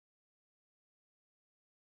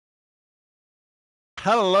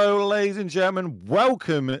Hello, ladies and gentlemen.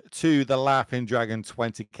 Welcome to the Laughing Dragon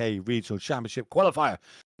 20K Regional Championship Qualifier.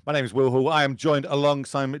 My name is Will Hall. I am joined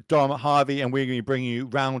alongside Dom Harvey, and we're going to be bringing you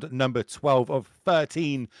round number 12 of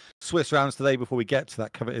 13 Swiss rounds today before we get to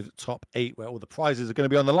that coveted top 8 where all the prizes are going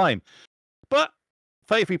to be on the line. But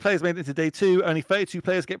 33 players made it into day 2. Only 32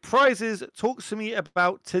 players get prizes. Talk to me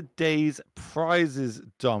about today's prizes,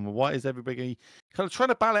 Dom. What is everybody kind of trying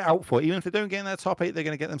to battle it out for? Even if they don't get in that top 8, they're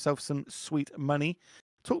going to get themselves some sweet money.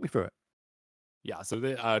 Talk me through it. Yeah, so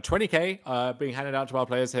the 20K being handed out to our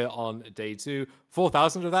players here on day 2.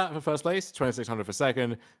 4,000 of that for first place, 2,600 for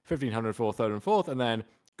second, 1,500 for third and fourth, and then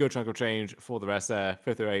good chunk of change for the rest there,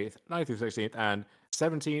 5th through 8th, 9th through 16th, and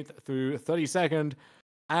 17th through 32nd.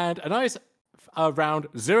 And a nice round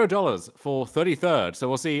 $0 for 33rd. So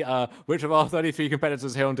we'll see which of our 33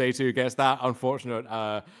 competitors here on day 2 gets that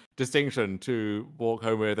unfortunate distinction to walk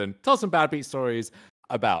home with and tell some bad beat stories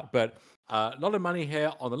about. But a lot of money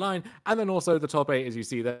here on the line. And then also the top 8, as you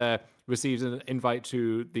see there, receives an invite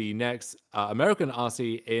to the next American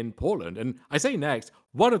RC in Portland. And I say next,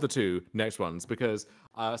 one of the 2 next ones, because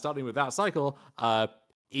starting with that cycle,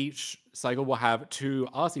 each cycle will have 2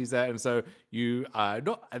 RCs there, and so you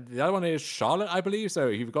the other one is Charlotte, I believe. So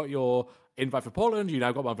you've got your invite for Portland, you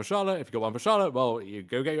now got one for Charlotte. If you got one for Charlotte, well, you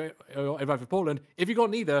go get your invite for Portland. If you got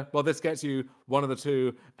neither, well, this gets you one of the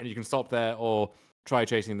 2, and you can stop there or try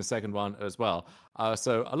chasing the second one as well.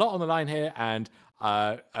 So a lot on the line here, and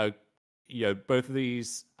both of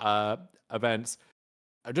these events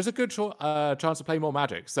are just a good chance to play more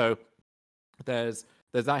Magic. So there's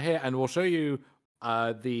that here, and we'll show you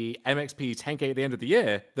the MXP 10K at the end of the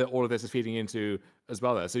year that all of this is feeding into as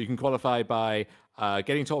well there. So you can qualify by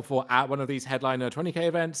getting top 4 at one of these headliner 20K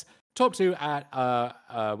events, top 2 at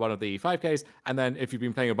one of the 5Ks, and then if you've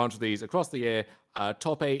been playing a bunch of these across the year,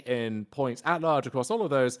 top 8 in points at large across all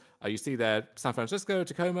of those. You see there San Francisco,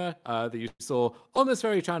 Tacoma, that you saw on this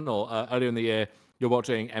very channel earlier in the year. You're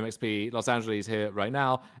watching MXP Los Angeles here right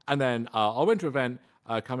now, and then our winter event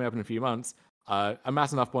coming up in a few months.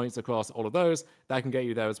 Amass enough points across all of those that can get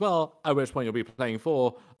you there as well, at which point you'll be playing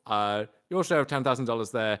for your share of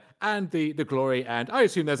 $10,000 there, and the glory, and I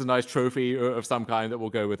assume there's a nice trophy of some kind that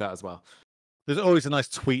will go with that as well. There's always a nice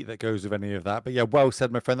tweet that goes with any of that. But yeah, well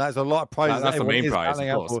said, my friend. That is a lot of prizes. That's the main prize,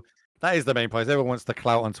 of course. That is the main prize. Everyone wants the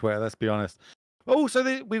clout on Twitter, let's be honest.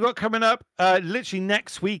 Also, we've got coming up literally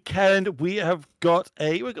next weekend. We have got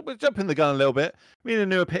we're jumping the gun a little bit. We need a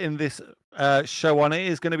new pit in this show on. It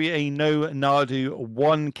is going to be a No Nardu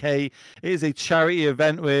 1K. It is a charity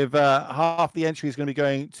event with half the entry is going to be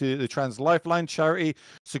going to the Trans Lifeline charity.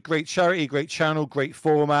 It's a great charity, great channel, great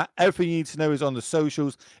format. Everything you need to know is on the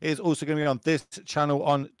socials. It is also going to be on this channel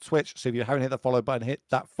on Twitch. So if you haven't hit the follow button, hit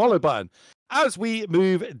that follow button. As we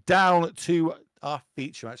move down to our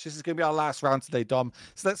feature match, this is going to be our last round today, Dom.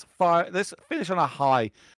 So let's finish on a high.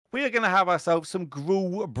 We are going to have ourselves some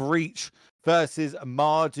Gruul Breach versus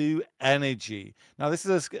Mardu Energy. Now, this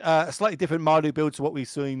is a slightly different Mardu build to what we've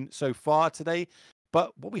seen so far today.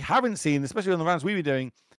 But what we haven't seen, especially on the rounds we've been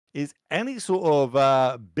doing, is any sort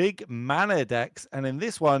of big mana decks. And in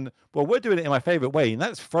this one, well, we're doing it in my favorite way, and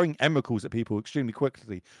that's throwing Emrakuls at people extremely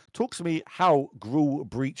quickly. Talk to me how Gruul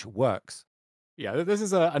Breach works. Yeah, this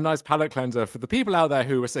is a nice palate cleanser for the people out there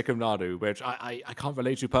who are sick of Nardu, which I can't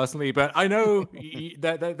relate to personally, but I know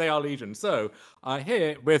they are legion. So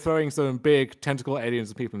here we're throwing some big tentacle aliens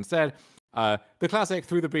at people instead. The classic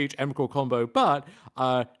through the breach Emrakul combo, but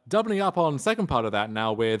doubling up on second part of that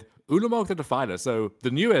now with Ulamog the Defiler. So the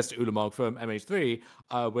newest Ulamog from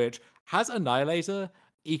MH3, which has Annihilator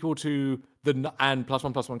equal to and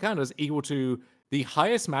 +1/+1 counters equal to the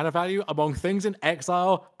highest mana value among things in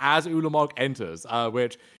exile as Ulamog enters,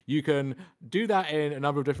 which you can do that in a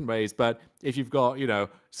number of different ways. But if you've got,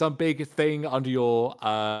 some big thing under your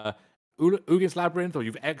Ugin Labyrinth, or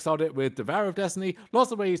you've exiled it with Devourer of Destiny,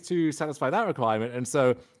 lots of ways to satisfy that requirement. And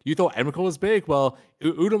so you thought Emrakul was big? Well,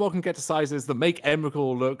 Ulamog can get to sizes that make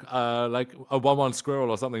Emrakul look like a 1/1 squirrel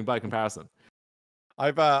or something by comparison.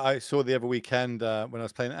 I saw the other weekend when I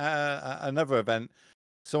was playing another event.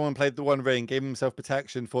 Someone played the One Ring, gave himself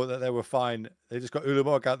protection, thought that they were fine. They just got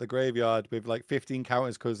Ulamog out the graveyard with like 15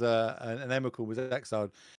 counters because an Emrakul was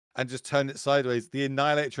exiled, and just turned it sideways. The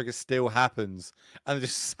Annihilate trigger still happens, and they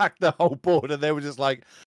just sacked the whole board. And they were just like,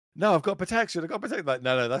 "No, I've got protection. I've got protection." Like,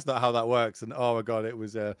 no, that's not how that works. And oh my god, it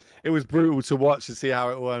was brutal to watch and see how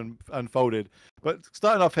it all unfolded. But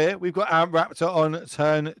starting off here, we've got Amp Raptor on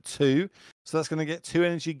turn 2, so that's going to get 2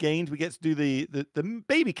 energy gained. We get to do the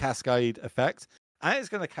baby cascade effect. And it's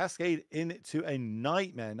going to cascade into a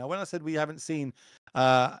Nightmare. Now, when I said we haven't seen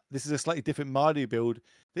This is a slightly different Mardu build.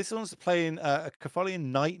 This one's playing a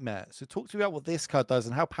Cephalian Nightmare. So talk to me about what this card does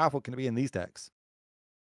and how powerful can it be in these decks.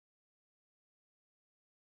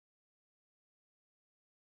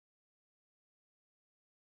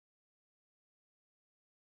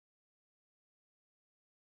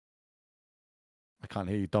 I can't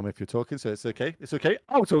hear you, Dom, if you're talking, so it's okay. It's okay.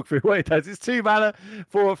 I'll talk through what it does. It's 2 mana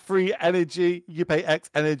for free energy. You pay X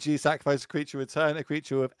energy, sacrifice a creature, return a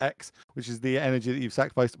creature of X, which is the energy that you've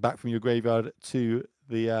sacrificed back from your graveyard to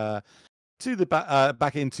the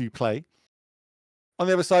back into play. On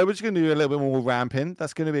the other side, we're just going to do a little bit more ramping.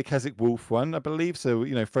 That's going to be a Keswick Wolf one, I believe. So,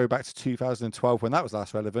 throw back to 2012 when that was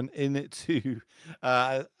last relevant into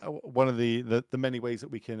one of the many ways that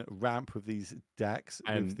we can ramp with these decks.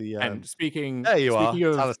 And, with the, and speaking, there you speaking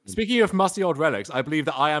are. of speaking of musty old relics, I believe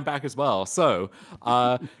that I am back as well. So,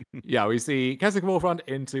 yeah, we see Keswick Wolfront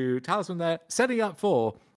into Talisman there, setting up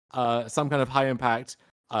for some kind of high impact.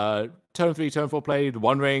 Turn 3, turn 4 play, the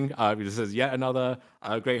One Ring. This is yet another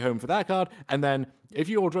great home for that card. And then if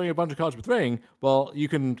you're drawing a bunch of cards with Ring, well, you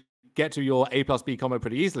can get to your A plus B combo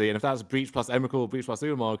pretty easily. And if that's Breach plus Emrakul, Breach plus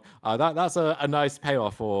Ulamog, that's a nice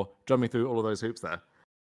payoff for jumping through all of those hoops there.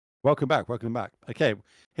 Welcome back. Welcome back. Okay,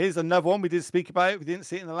 here's another one. We did speak about it. We didn't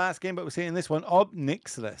see it in the last game, but we're seeing in this one,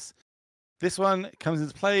 Obnixilis. This one comes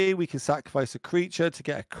into play. We can sacrifice a creature to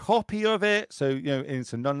get a copy of it. So, in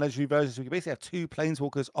some non-legendary versions, we can basically have 2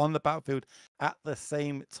 planeswalkers on the battlefield at the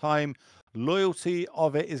same time. Loyalty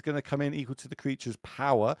of it is going to come in equal to the creature's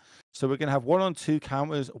power. So we're going to have 1 on 2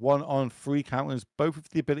 counters, 1 on 3 counters, both with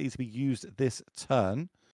the ability to be used this turn.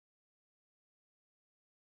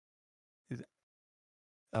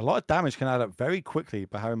 A lot of damage can add up very quickly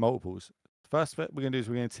by having multiples. First bit we're going to do is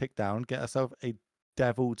we're going to tick down, get ourselves a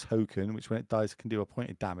Devil token, which when it dies can do a point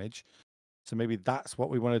of damage. So maybe that's what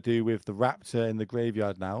we want to do with the Raptor in the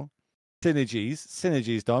graveyard now.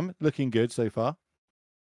 Synergies, Dom, looking good so far.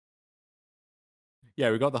 Yeah,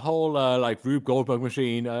 we got the whole Rube Goldberg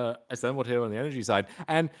machine assembled here on the energy side,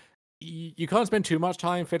 and you can't spend too much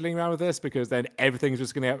time fiddling around with this because then everything's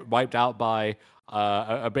just going to get wiped out by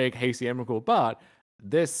a big hasty Emrakul. But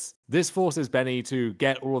this forces Benny to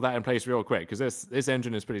get all of that in place real quick because this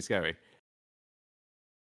engine is pretty scary.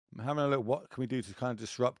 I'm having a look. What can we do to kind of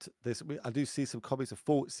disrupt this? I do see some copies of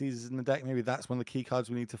Fort Caesars in the deck. Maybe that's one of the key cards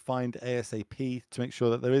we need to find ASAP to make sure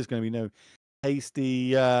that there is going to be no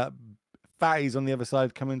hasty fatties on the other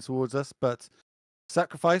side coming towards us. But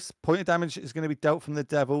sacrifice, point of damage is going to be dealt from the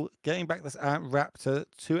Devil. Getting back this Ant Raptor,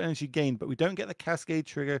 2 energy gained, but we don't get the Cascade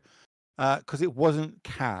trigger because it wasn't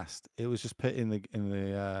cast. It was just put in the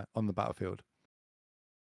on the battlefield.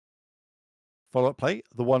 Follow-up play,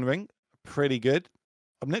 the One Ring, pretty good.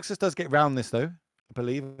 Obnixilis does get round this, though, I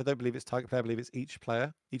believe. I don't believe it's target player. I believe it's each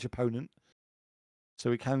player, each opponent.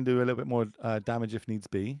 So we can do a little bit more damage if needs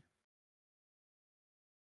be.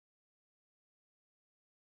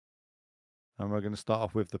 And we're going to start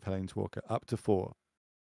off with the Planeswalker, up to 4.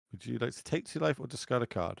 Would you like to take 2 life or discard a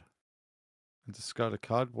card? And discard a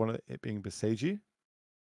card, one of it being Beseiju.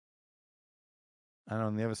 And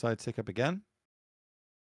on the other side, tick up again.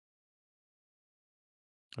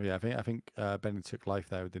 Oh yeah, I think Benny took life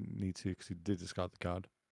there. We didn't need to because he did discard the card.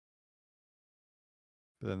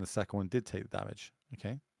 But then the second one did take the damage.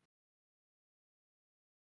 Okay.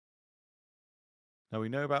 Now we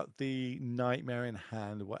know about the Nightmare in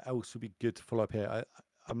hand. What else would be good to follow up here?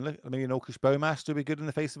 I'm looking. Maybe an Orcish Bowmaster would be good in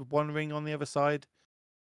the face of One Ring on the other side.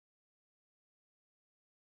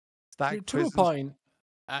 Stack to a point.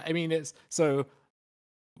 I mean, it's so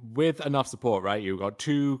with enough support, right? You've got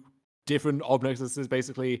 2 different Obnixilis,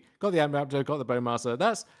 basically. Got the Ant Raptor, got the Bowmaster.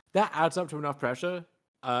 That adds up to enough pressure.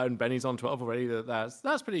 And Benny's on 12 already.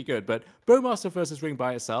 That's pretty good. But Bowmaster versus Ring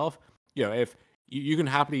by itself, if you can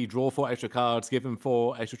happily draw 4 extra cards, give them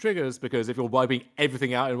 4 extra triggers, because if you're wiping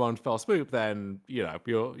everything out in one fell swoop, then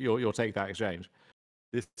you'll take that exchange.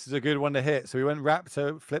 This is a good one to hit. So we went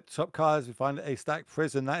Raptor, flipped top cards. We find a stacked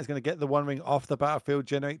Prison. That is going to get the One Ring off the battlefield,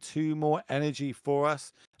 generate 2 more energy for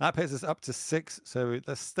us. That puts us up to 6. So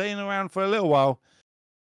they're staying around for a little while.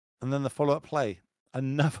 And then the follow-up play.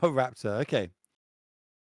 Another Raptor. Okay.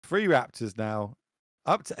 3 Raptors now.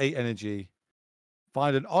 Up to 8 energy.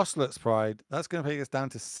 Find an Ocelot's Pride. That's going to take us down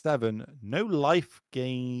to 7. No life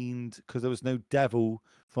gained because there was no Devil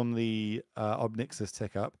from the Obnixilis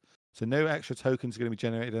tick up. So no extra tokens are going to be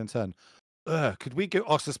generated in turn. Could we go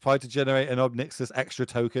Ocelot's Pride to generate an Obnixilis extra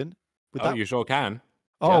token? You sure can.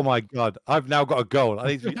 Oh my god! I've now got a goal. I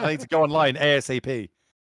need to go online ASAP.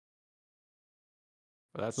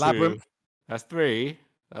 Well, that's Labyrinth. 2. That's 3.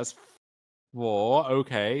 That's 4.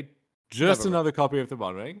 Okay, just another copy of the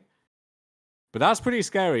One Ring. But that's pretty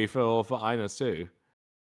scary for Inus too.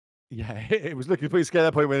 Yeah, it was looking pretty scary at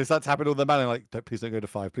that point when it started tapping all the mana. Like, please don't go to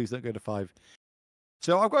 5. Please don't go to 5.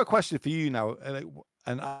 So I've got a question for you now,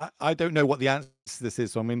 and I don't know what the answer to this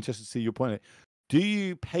is, so I'm interested to see your point. Do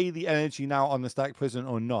you pay the energy now on the Stack Prison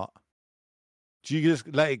or not? Do you just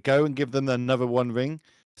let it go and give them another 1 ring,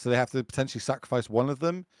 so they have to potentially sacrifice one of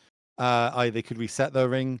them? Either they could reset their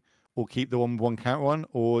ring or keep the 1/1 counter on,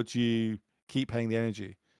 or do you keep paying the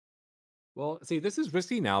energy? Well, see, this is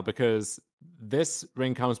risky now because this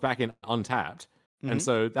ring comes back in untapped, and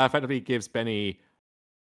so that effectively gives Benny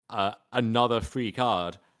another free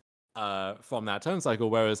card from that turn cycle.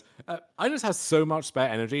 Whereas I just has so much spare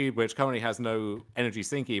energy, which currently has no energy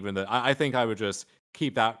sink. Even that, I think I would just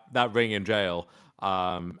keep that ring in jail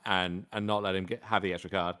and not let him have the extra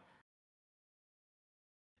card.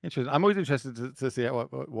 Interesting. I'm always interested to see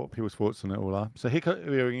what people's thoughts on it all are. So here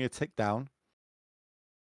we're going to tick down.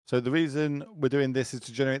 So the reason we're doing this is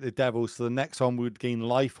to generate the devil, so the next one would gain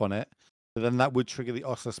life on it, but then that would trigger the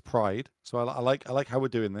Ossus Pride. So I like how we're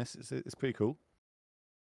doing this. It's pretty cool.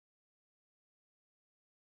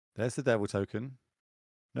 There's the devil token.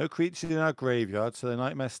 No creatures in our graveyard, so the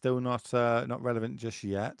nightmare's still not relevant just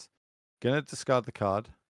yet. Gonna discard the card.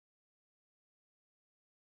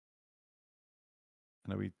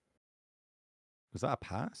 And was that a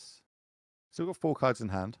pass? Still got 4 cards in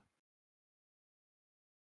hand.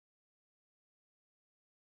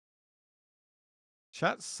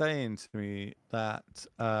 Chat's saying to me that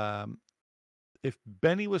if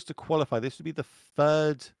Benny was to qualify, this would be the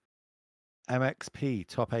 3rd MXP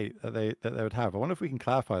top 8 that they would have. I wonder if we can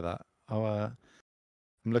clarify that. I'm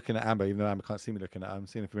looking at Amber, even though Amber can't see me looking at it. I'm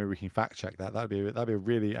seeing if maybe we can fact check that. That'd be a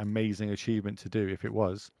really amazing achievement to do if it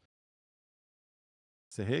was.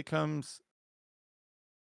 So here comes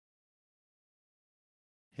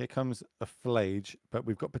a Flage, but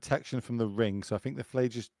we've got protection from the ring. So I think the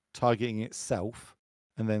Flage is targeting itself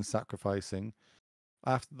and then sacrificing.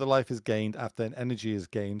 After the life is gained, after an energy is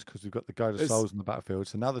gained, because we've got the Guide of Souls in the battlefield.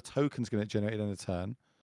 So now the token's going to generate in a turn.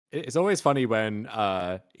 It's always funny when,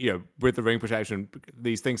 with the ring protection,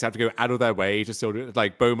 these things have to go out of their way to still do,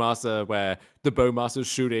 like Bowmaster, where the Bowmaster's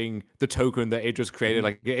shooting the token that it just created.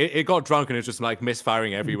 Like it got drunk and it's just like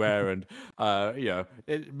misfiring everywhere, and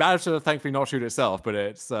it managed to thankfully not shoot itself, but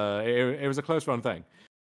it was a close run thing.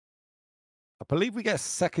 I believe we get a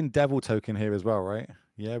second devil token here as well, right?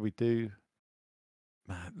 Yeah, we do.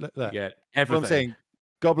 Man, look. Yeah, everything. What I'm saying,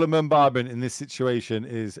 Goblin Bombardment in this situation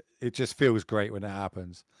it just feels great when it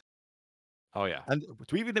happens. Oh yeah. And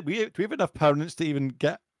do we have enough permanents to even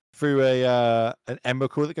get through an Ember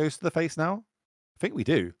Core that goes to the face now? I think we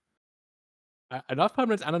do. Enough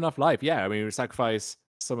permanents and enough life. Yeah, I mean, we sacrifice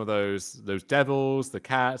some of those devils, the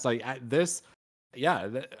cats. Like this, yeah,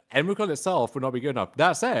 the Ember Core itself would not be good enough.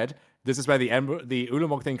 That said, this is where the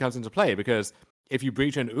Ulamog thing comes into play, because if you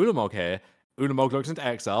breach an Ulamog here, Ulamog looks into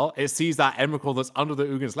exile, it sees that Emrakul that's under the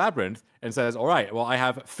Ugin's Labyrinth and says, all right, well, I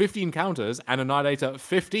have 15 counters and Annihilator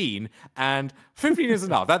 15, and 15 is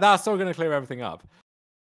enough. That's still going to clear everything up.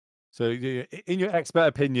 So in your expert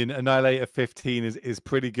opinion, Annihilator 15 is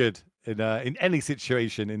pretty good in any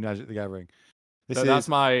situation in Magic the Gathering. That's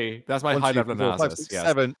my high level analysis. 5, 6,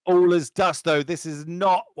 7. All is dust, though. This is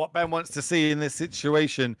not what Ben wants to see in this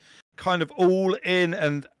situation. Kind of all in,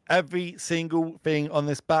 and every single thing on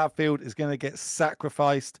this battlefield is going to get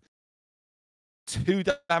sacrificed. 2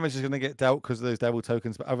 damage is going to get dealt because of those devil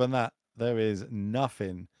tokens, but other than that, there is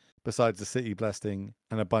nothing besides the City Blessing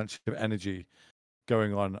and a bunch of energy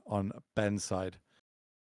going on Ben's side.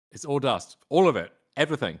 It's all dust. All of it.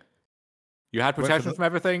 Everything. You had protection from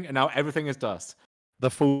everything, and now everything is dust. The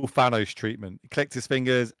full Thanos treatment. He clicked his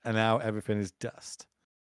fingers, and now everything is dust.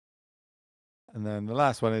 And then the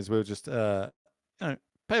last one is we'll just pay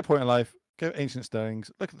a point in life, go Ancient Stonings,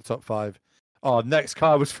 look at the top 5. Oh, next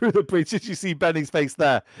card was Through the Breach. Did you see Benny's face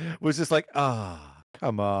there? It was just like,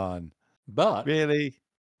 come on. But really?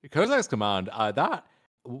 Kozak's command, that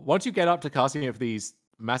once you get up to casting it for these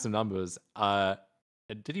massive numbers,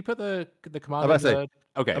 did he put the command in the...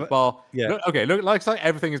 Okay, well, yeah. Looks like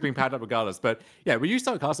everything is being packed up regardless. But yeah, when you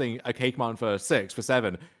start casting a K command for 6, for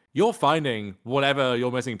 7, you're finding whatever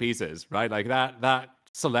your missing pieces, right? Like that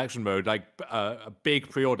selection mode, like a big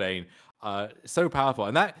preordain, so powerful.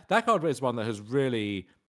 And that card is one that has really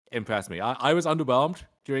impressed me. I was underwhelmed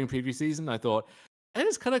during preview season. I thought it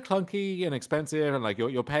is kind of clunky and expensive, and like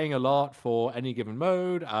you're paying a lot for any given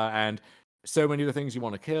mode, and so many of the things you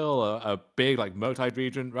want to kill are a big like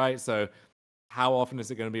multi-regent, right? So how often is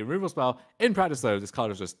it going to be a removal spell? In practice, though, this card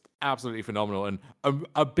is just absolutely phenomenal and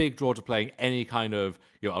a big draw to playing any kind of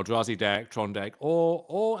Eldrazi deck, Tron deck,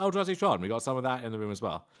 or Eldrazi Tron. We got some of that in the room as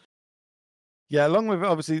well. Yeah, along with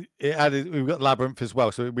obviously we've got Labyrinth as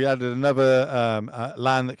well. So we added another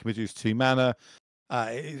land that can produce 2 mana.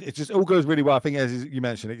 It just all goes really well. I think, as you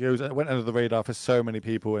mentioned, it went under the radar for so many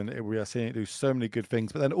people, and we are seeing it do so many good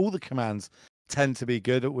things. But then all the commands tend to be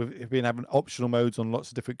good. We've been having optional modes on lots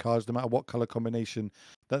of different cards, no matter what color combination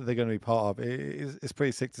that they're going to be part of. It's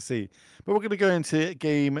pretty sick to see. But we're going to go into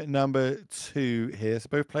game number 2 here. So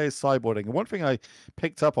both players sideboarding. And one thing I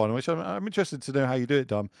picked up on, which I'm interested to know how you do it,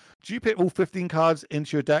 Dom. Do you pick all 15 cards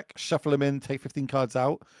into your deck, shuffle them in, take 15 cards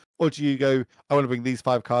out? Or do you go, I want to bring these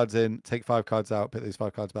 5 cards in, take 5 cards out, put these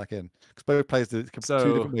 5 cards back in? Because both players do it 2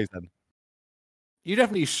 different ways then. You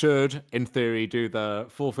definitely should, in theory, do the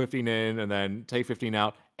full 15 in and then take 15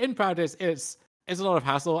 out. In practice, it's a lot of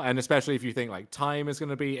hassle, and especially if you think like time is going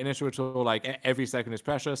to be an issue at all, like every second is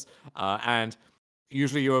precious, and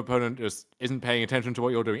usually your opponent just isn't paying attention to what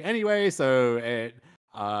you're doing anyway, so it's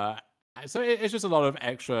just a lot of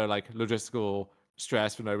extra like logistical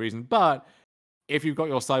stress for no reason. But if you've got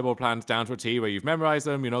your sideboard plans down to a T where you've memorized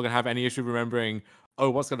them, you're not going to have any issue remembering, oh,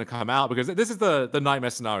 what's going to come out? Because this is the nightmare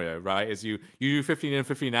scenario, right? Is you do 15 in,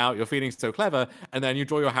 15 out, you're feeling so clever, and then you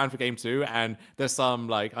draw your hand for game 2, and there's some,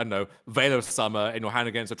 like, I don't know, Veil of Summer in your hand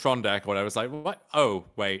against a Tron deck or whatever. It's like, what? Oh,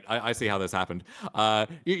 wait, I see how this happened.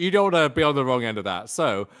 You don't want to be on the wrong end of that.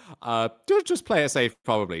 So just play it safe,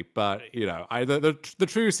 probably. But, the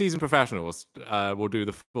true seasoned professionals will do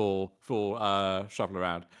the full shuffle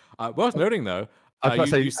around. Worth noting, though, I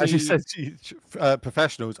was going to say, as you said,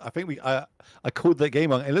 professionals, I think I called that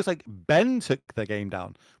game on. It looks like Ben took the game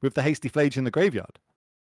down with the Hasty Flage in the graveyard.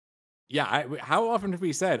 Yeah, how often have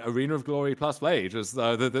we said Arena of Glory plus Flage as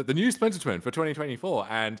the new Splinter Twin for 2024?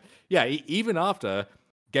 And yeah, even after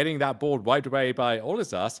getting that board wiped away by all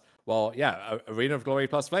of us, well, yeah, Arena of Glory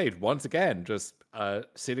plus Flage, once again, just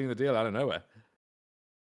sealing the deal out of nowhere.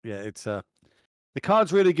 Yeah, it's the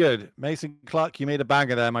card's really good. Mason Clark, you made a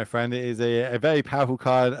banger there, my friend. It is a very powerful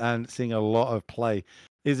card and seeing a lot of play.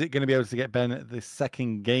 Is it going to be able to get Ben the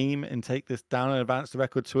second game and take this down and advance the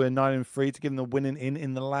record to a 9-3 to give them the winning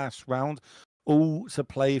in the last round? All to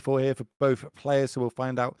play for here for both players, so we'll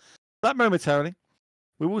find out that momentarily.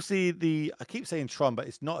 We will see I keep saying Tron, but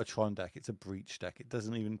it's not a Tron deck. It's a Breach deck. It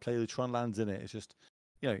doesn't even play the Tron lands in it. It's just,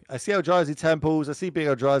 I see Eldrazi Temples. I see big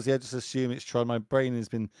Eldrazi. I just assume it's Tron. My brain has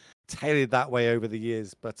been tailored that way over the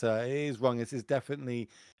years, but it is wrong. This is definitely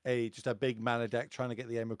just a big mana deck trying to get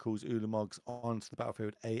the Emrakul's Ulamogs onto the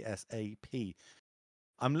battlefield ASAP.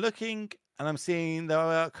 I'm looking and I'm seeing there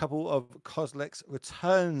are a couple of Kozilek's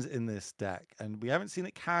returns in this deck, and we haven't seen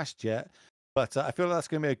it cashed yet, but I feel like that's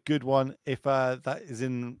going to be a good one if that is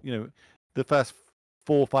in the first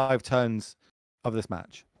 4 or 5 turns of this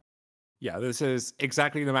match. Yeah, this is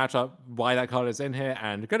exactly the matchup why that card is in here,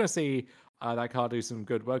 and going to see that card do some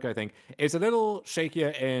good work, I think. It's a little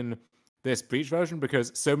shakier in this Breach version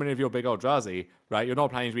because so many of your big Eldrazi, right, you're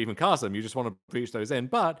not planning to even cast them, you just want to Breach those in,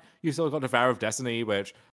 but you still got the Vow of Destiny,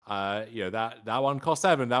 which, that one costs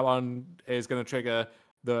 7, that one is going to trigger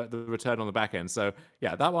the return on the back end. So,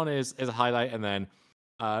 yeah, that one is a highlight, and then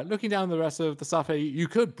looking down the rest of the stuff here, you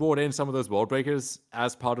could broad in some of those World Breakers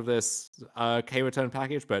as part of this K-return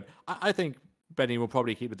package, but I think Benny will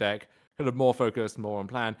probably keep the deck kind of more focused, more on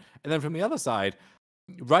plan. And then from the other side,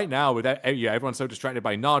 right now, with everyone's so distracted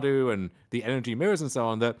by Nardu and the energy mirrors and so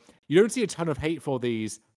on, that you don't see a ton of hate for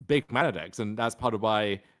these big mana decks, and that's part of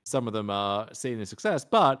why some of them are seeing the success.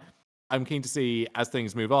 But I'm keen to see, as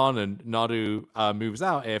things move on and Nardu moves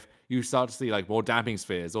out, if you start to see like more Damping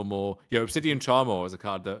Spheres or more, Obsidian Charmor is a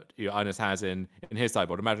card that Ines has in his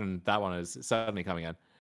sideboard. Imagine that one is certainly coming in.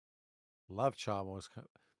 Love Charmors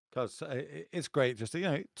because it's great. Just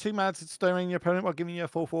 2 mads stirring your opponent while giving you a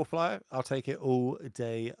 4/4 flyer. I'll take it all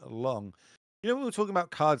day long. We were talking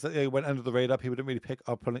about cards that went under the radar. People didn't really pick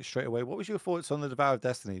up on it straight away. What was your thoughts on the Vow of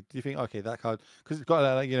Destiny? Do you think, okay, that card, because it's got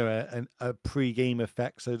a pre-game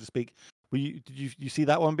effect, so to speak. Did you see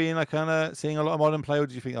that one being like kind of seeing a lot of modern play, or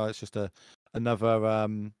do you think, it's just another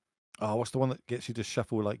what's the one that gets you to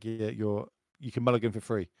shuffle like you can mulligan for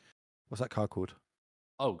free? What's that card called?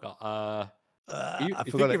 Oh god, you I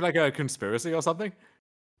think forgot of like a conspiracy or something?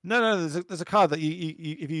 No. There's a card that you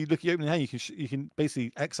if you look at your opening hand, you can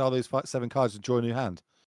basically exile those 7 cards and draw a new hand.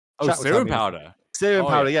 Oh, Serum Powder. Serum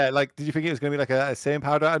Powder, yeah. Like, did you think it was going to be like a Serum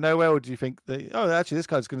Powder out of nowhere, or do you think that actually this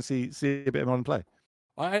card's going to see a bit of modern play?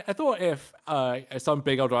 I thought if some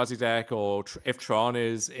big Eldrazi deck or if Tron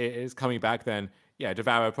is coming back, then yeah,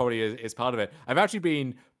 Devour probably is part of it. I've actually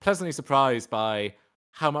been pleasantly surprised by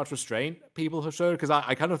how much restraint people have showed, because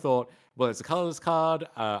I kind of thought, well, it's a colorless card.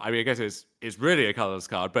 I guess it's really a colorless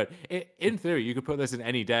card, but in theory, you could put this in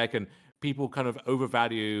any deck, and people kind of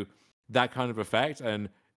overvalue that kind of effect. And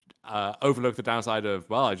overlook the downside of,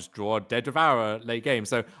 well, I just draw a Dead Devourer late game.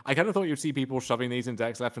 So I kind of thought you'd see people shoving these in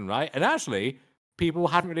decks left and right. And actually, people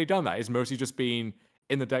haven't really done that. It's mostly just been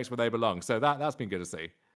in the decks where they belong. So that's been good to see.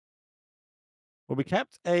 Well, we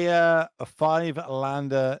kept a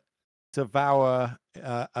 5-lander Devour,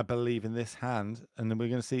 I believe, in this hand, and then we're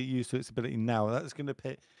going to see it used to its ability now. That's going to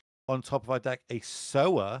put on top of our deck a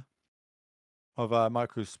Sower of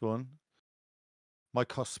Micro Spawn. My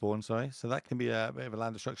cost spawn, sorry. So that can be a bit of a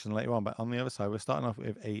land destruction later on. But on the other side, we're starting off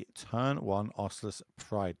with a turn 1 Osseless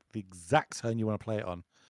Pride. The exact turn you want to play it on,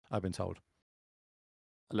 I've been told.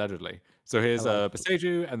 Allegedly. So here's a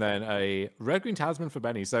Boseiju and then a Red-Green Talisman for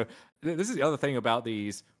Benny. So this is the other thing about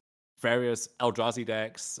these various Eldrazi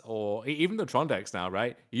decks, or even the Tron decks now,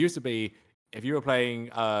 right? It used to be, if you were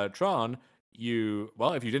playing Tron,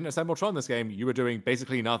 if you didn't assemble Tron this game, you were doing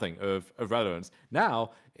basically nothing of relevance.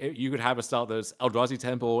 Now, you could have a start that's Eldrazi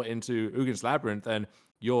Temple into Ugin's Labyrinth, and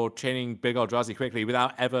you're chaining big Eldrazi quickly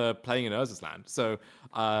without ever playing an Urza's Land. So,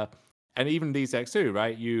 and even these decks too,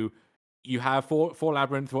 right? You have four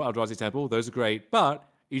Labyrinth, 4 Eldrazi Temple. Those are great, but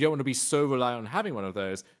you don't want to be so reliant on having one of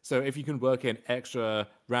those. So if you can work in extra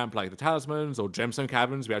ramp like the Talismans or Gemstone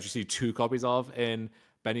Caverns, we actually see 2 copies of in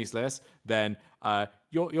Benny's list, then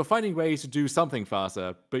you're finding ways to do something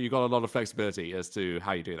faster, but you've got a lot of flexibility as to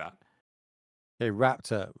how you do that. Okay,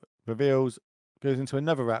 Raptor reveals, goes into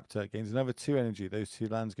another Raptor, gains another 2 energy. Those 2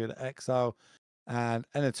 lands go to exile. And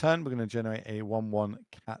in a turn, we're going to generate a 1/1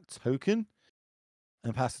 cat token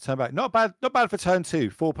and pass the turn back. Not bad for turn 2.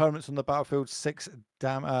 4 permanents on the battlefield, 6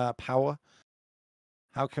 power.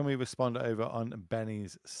 How can we respond over on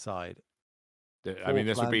Benny's side? I mean,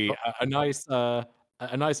 this would be a nice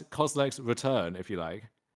Kozilek's return, if you like,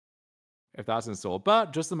 if that's installed.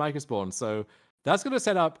 But just the Micro Spawn. So that's going to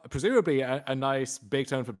set up, presumably, a nice big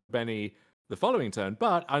turn for Benny the following turn.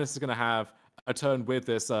 But Ines is going to have a turn with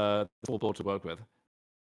this full board to work with.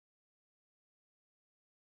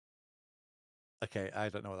 Okay, I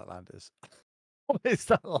don't know what that land is. What is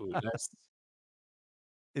that land? Ooh,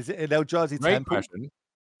 is it an Eldrazi Temple? Question.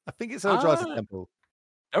 I think it's an Eldrazi Temple.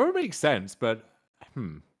 That would make sense, but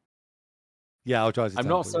yeah, Eldrazi I'm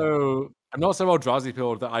Temple. I'm not so Eldrazi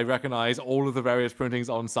pilled that I recognize all of the various printings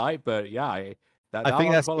on site, but yeah, I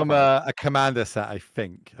think that's from a commander set. I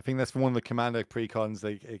think that's from one of the commander precons.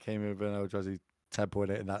 It came with an Eldrazi Temple in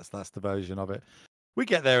it, and that's the version of it. We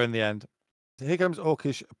get there in the end. So here comes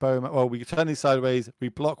Orcish Bowman. Well, we turn these sideways. We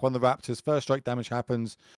block one of the Raptors. First strike damage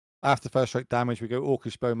happens. After first strike damage, we go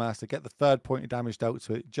Orcish Bowmaster, get the 3rd point of damage dealt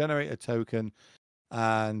to it, generate a token,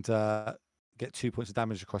 and get 2 points of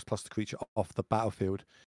damage across plus the creature off the battlefield.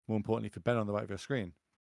 More importantly, for Ben on the right of your screen.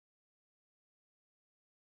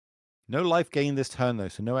 No life gain this turn, though,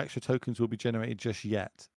 so no extra tokens will be generated just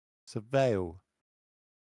yet. Surveil.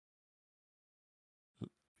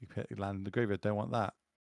 You put land in the graveyard, don't want that.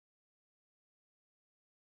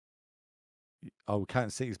 Oh, we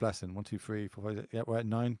can't City's Blessing. 1, 2, 3, 4, 5, 6. Yeah, we're at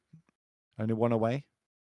 9. Only 1 away.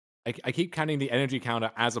 I keep counting the energy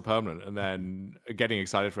counter as a permanent and then getting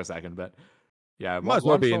excited for a second, but yeah. Might as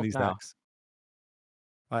well be in these decks.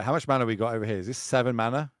 All right, how much mana we got over here? Is this 7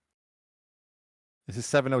 mana? This is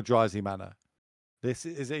 7 Eldrazi mana. This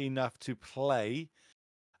is enough to play.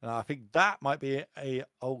 And I think that might be a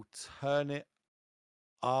alternate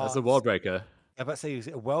art. That's a World Breaker. I was about to say, is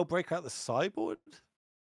it a World Breaker at the sideboard?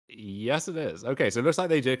 Yes, it is. Okay, so it looks like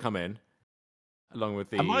they did come in along with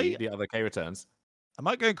the other K returns. Am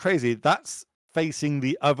I going crazy? That's facing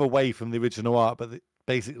the other way from the original art, but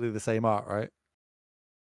basically the same art, right?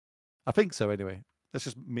 I think so. Anyway, that's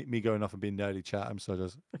just me going off and being nerdy chat. I'm sorry,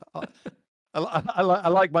 I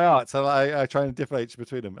like my art, so I try and differentiate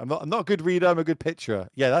between them. I'm not a good reader. I'm a good picturer.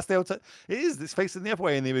 Yeah, that's the it is. It's facing the other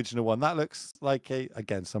way in the original one. That looks like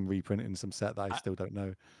again some reprint in some set that I still don't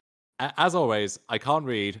know. As always, I can't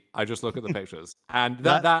read. I just look at the pictures, and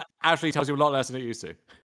that actually tells you a lot less than it used to.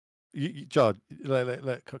 John,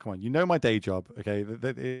 look, come on. You know my day job, okay?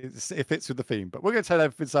 It fits with the theme, but we're going to turn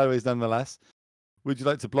everything sideways nonetheless. Would you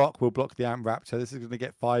like to block? We'll block the Amp Raptor. This is going to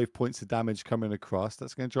get 5 points of damage coming across.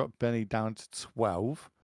 That's going to drop Benny down to 12.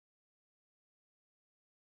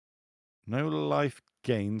 No life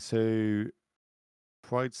gain, so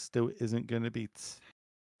Pride still isn't going to be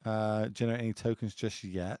generating any tokens just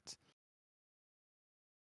yet.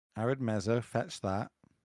 Arid Mezzo, fetch that.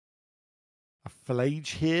 A Flage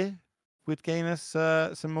here would gain us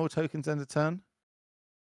some more tokens end of turn.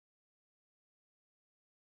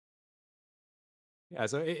 Yeah,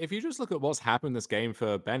 so if you just look at what's happened this game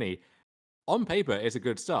for Benny, on paper, it's a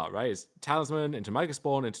good start, right? It's Talisman into Micro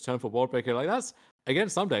Spawn into turn for World Breaker. Like, that's,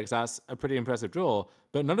 against some decks, that's a pretty impressive draw.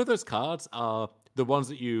 But none of those cards are the ones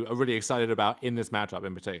that you are really excited about in this matchup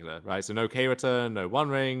in particular, right? So no K return, no One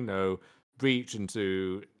Ring, no breach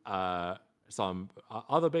into some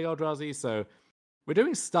other big Eldrazi. So we're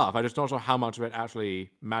doing stuff. I'm just not sure how much of it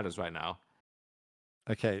actually matters right now.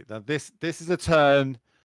 Okay, now this is a turn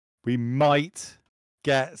we might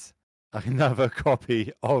get another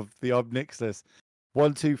copy of the Obnixus.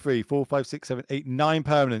 1, 2, 3, 4, 5, 6, 7, 8, 9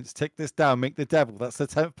 permanents. Tick this down. Make the devil. That's the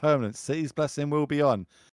 10th permanent. City's Blessing will be on.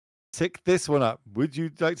 Tick this one up. Would you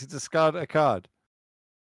like to discard a card?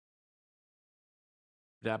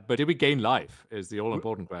 Yeah, but did we gain life? Is the all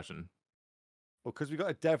important question. Well, because we got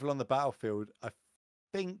a devil on the battlefield, I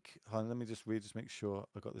think. Hold on, let me just make sure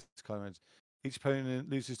I got this card. Each opponent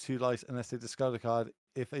loses 2 lives unless they discard a card.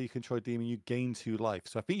 If you control a demon, you gain 2 life.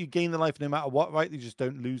 So I think you gain the life no matter what, right? You just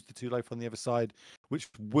don't lose the 2 life on the other side, which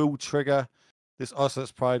will trigger this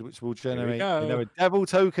Osset's Pride, which will generate another devil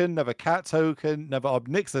token, another cat token, another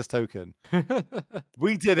Obnixus token.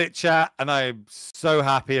 We did it, chat, and I'm so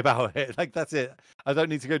happy about it. Like, that's it. I don't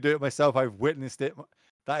need to go do it myself. I've witnessed it.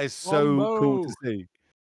 That is so cool to see.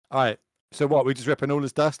 All right. So what? We just ripping all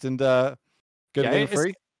this dust and go to game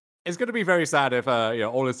 3? It's going to be very sad if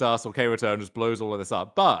all this dust or K-Return just blows all of this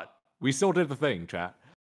up. But we still did the thing, chat.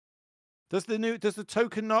 Does the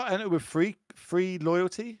token not enter with free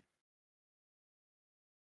loyalty?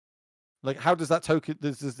 Like, how does that token?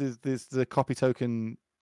 There's the copy token.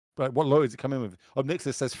 Like, what loyalty does it come in with?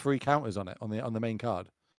 Obnixus says free counters on it on the main card,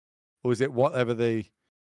 or is it whatever the?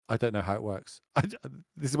 I don't know how it works.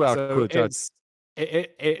 This is where I could judge.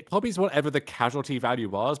 It copies whatever the casualty value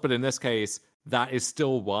was, but in this case, that is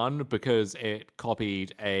still 1 because it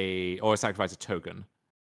copied or sacrificed a token,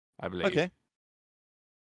 I believe. Okay.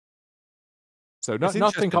 So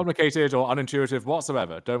nothing complicated or unintuitive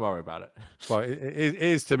whatsoever. Don't worry about it. Well, it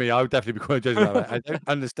is to me. I would definitely be quite judging about it. I don't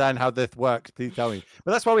understand how this works. Please tell me.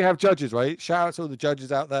 But that's why we have judges, right? Shout out to all the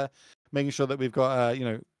judges out there, making sure that we've got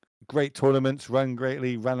great tournaments, run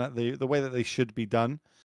greatly, run at the way that they should be done.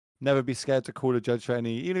 Never be scared to call a judge for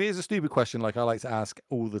any. It is a stupid question, like I like to ask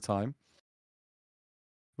all the time.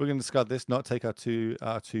 We're going to discard this, not take our 2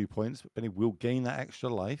 points, but Benny will gain that extra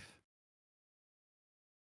life.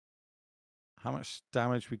 How much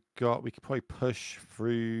damage we got? We could probably push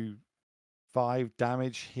through 5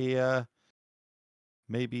 damage here.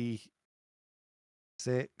 Maybe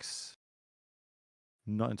 6.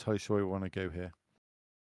 Not entirely sure we want to go here.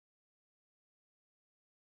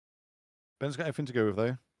 Ben's got everything to go with,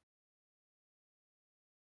 though.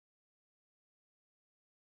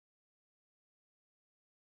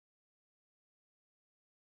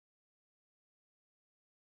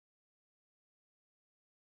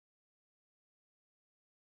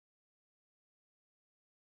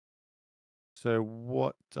 So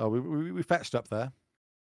what? Oh, we fetched up there.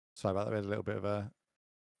 Sorry about that. We had a little bit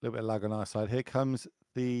of lag on our side. Here comes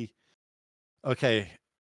the. Okay,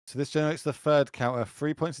 so this generates the 3rd counter.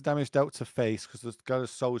 3 points of damage dealt to face because the God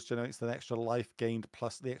of Souls generates the extra life gained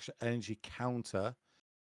plus the extra energy counter.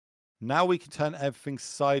 Now we can turn everything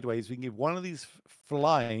sideways. We can give one of these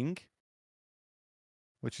flying,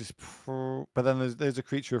 which is but then there's a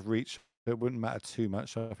creature of reach. It wouldn't matter too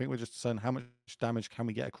much. So I think we're just saying how much damage can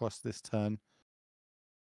we get across this turn.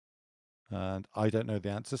 And I don't know the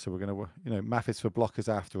answer, so we're going to, math is for blockers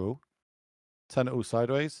after all. Turn it all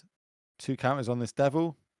sideways. 2 counters on this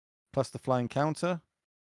devil, plus the flying counter.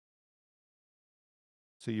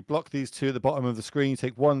 So you block these 2 at the bottom of the screen. You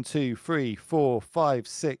take 1, 2, 3, 4, 5,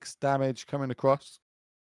 6 damage coming across.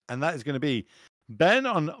 And that is going to be Ben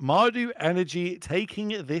on Mardu Energy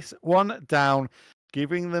taking this one down,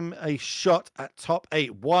 giving them a shot at top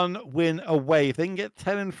 8. 1 win away. If they can get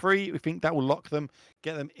 10 and 3, we think that will lock them,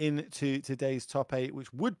 get them into today's top 8,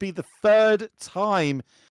 which would be the 3rd time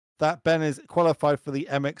that Ben has qualified for the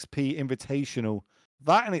MXP Invitational.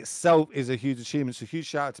 That in itself is a huge achievement. So huge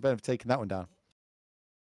shout out to Ben for taking that one down.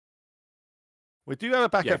 We do have a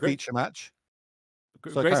backup feature match.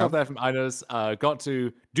 Great stuff there from Inos. Got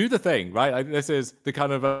to do the thing, right? Like, this is the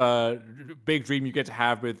kind of big dream you get to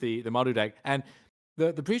have with the Mardu deck. And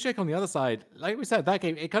the pre-check on the other side, like we said, that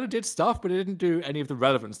game, it kind of did stuff, but it didn't do any of the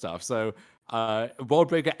relevant stuff. So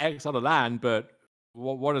Worldbreaker X on a land, but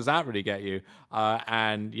what does that really get you?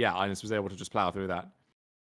 And yeah, Inos was able to just plow through that.